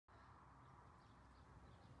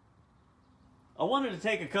I wanted to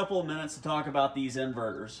take a couple of minutes to talk about these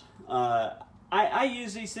inverters. I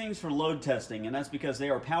use these things for load testing, and that's because they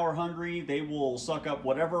are power hungry. They will suck up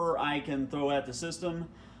whatever I can throw at the system,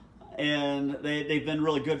 and they've been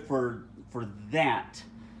really good for that.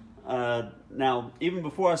 Now, even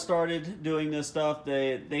before I started doing this stuff,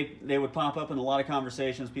 they would pop up in a lot of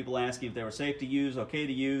conversations, people asking if they were safe to use, okay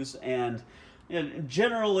to use, and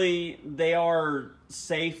generally they are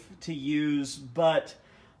safe to use, but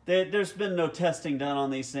there's been no testing done on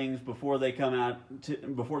these things before they come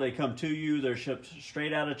to you. They're shipped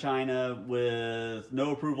straight out of China with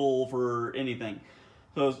no approval for anything.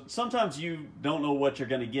 So sometimes you don't know what you're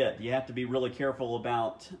going to get. You have to be really careful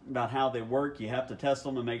about how they work. You have to test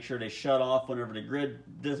them and make sure they shut off whenever the grid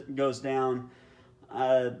goes down.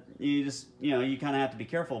 You kind of have to be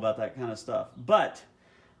careful about that kind of stuff. But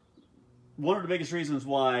one of the biggest reasons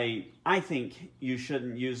why I think you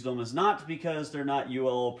shouldn't use them is not because they're not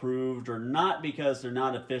UL approved, or not because they're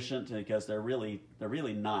not efficient, because they're really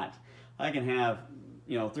not. I can have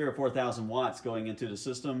 3,000 or 4,000 watts going into the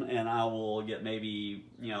system, and I will get maybe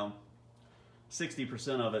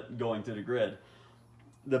 60% of it going to the grid.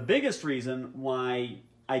 The biggest reason why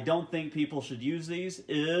I don't think people should use these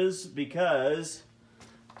is because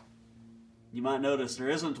you might notice there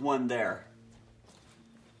isn't one there.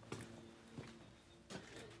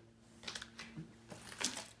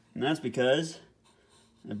 And that's because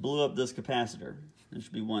I blew up this capacitor. There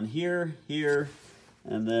should be one here, here,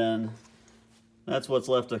 and then that's what's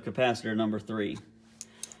left of capacitor number 3.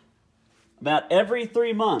 About every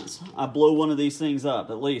 3 months, I blow one of these things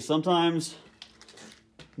up, at least. Sometimes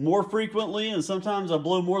more frequently, and sometimes I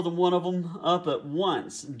blow more than one of them up at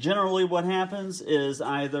once. Generally what happens is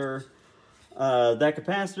either that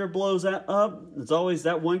capacitor blows up, it's always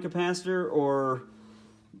that one capacitor, or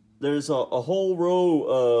there's a whole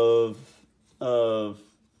row of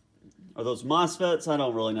those MOSFETs, I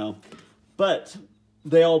don't really know. But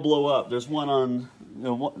they all blow up. There's one on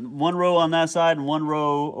one row on that side and one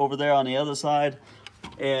row over there on the other side,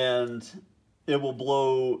 and it will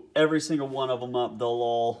blow every single one of them up. They'll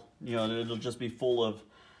all, it'll just be full of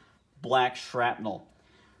black shrapnel.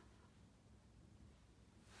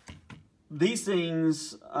 These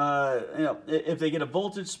things, if they get a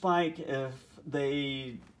voltage spike, if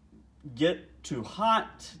they get too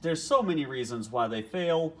hot, there's so many reasons why they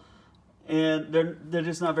fail, and they're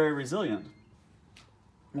just not very resilient.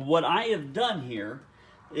 What I have done here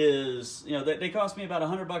is, they cost me about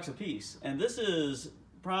 $100 a piece, and this is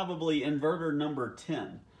probably inverter number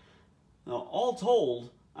 10. Now, all told,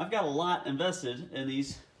 I've got a lot invested in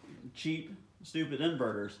these cheap, stupid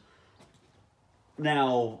inverters.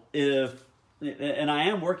 Now, and I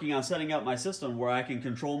am working on setting up my system where I can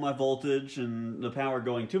control my voltage and the power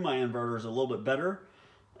going to my inverters a little bit better.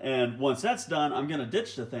 And once that's done, I'm going to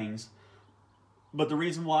ditch the things. But the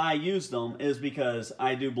reason why I use them is because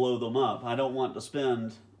I do blow them up. I don't want to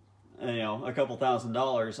spend, a couple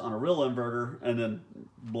 $1,000s on a real inverter and then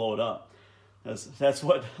blow it up. That's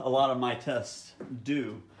what a lot of my tests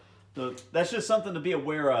do. So that's just something to be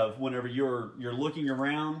aware of whenever you're looking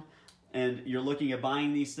around and you're looking at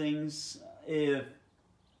buying these things. If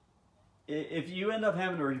you end up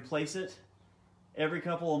having to replace it every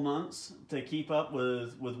couple of months to keep up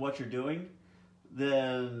with what you're doing,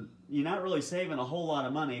 then you're not really saving a whole lot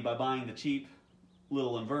of money by buying the cheap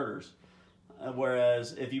little inverters.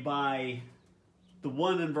 Whereas if you buy the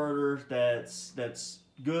one inverter that's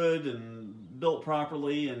good and built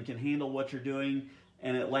properly and can handle what you're doing,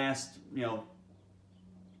 and it lasts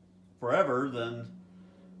forever, then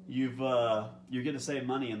you're going to save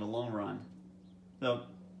money in the long run. So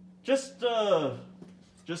just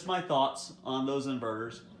my thoughts on those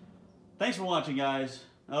inverters. Thanks for watching, guys.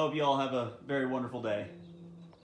 I hope you all have a very wonderful day.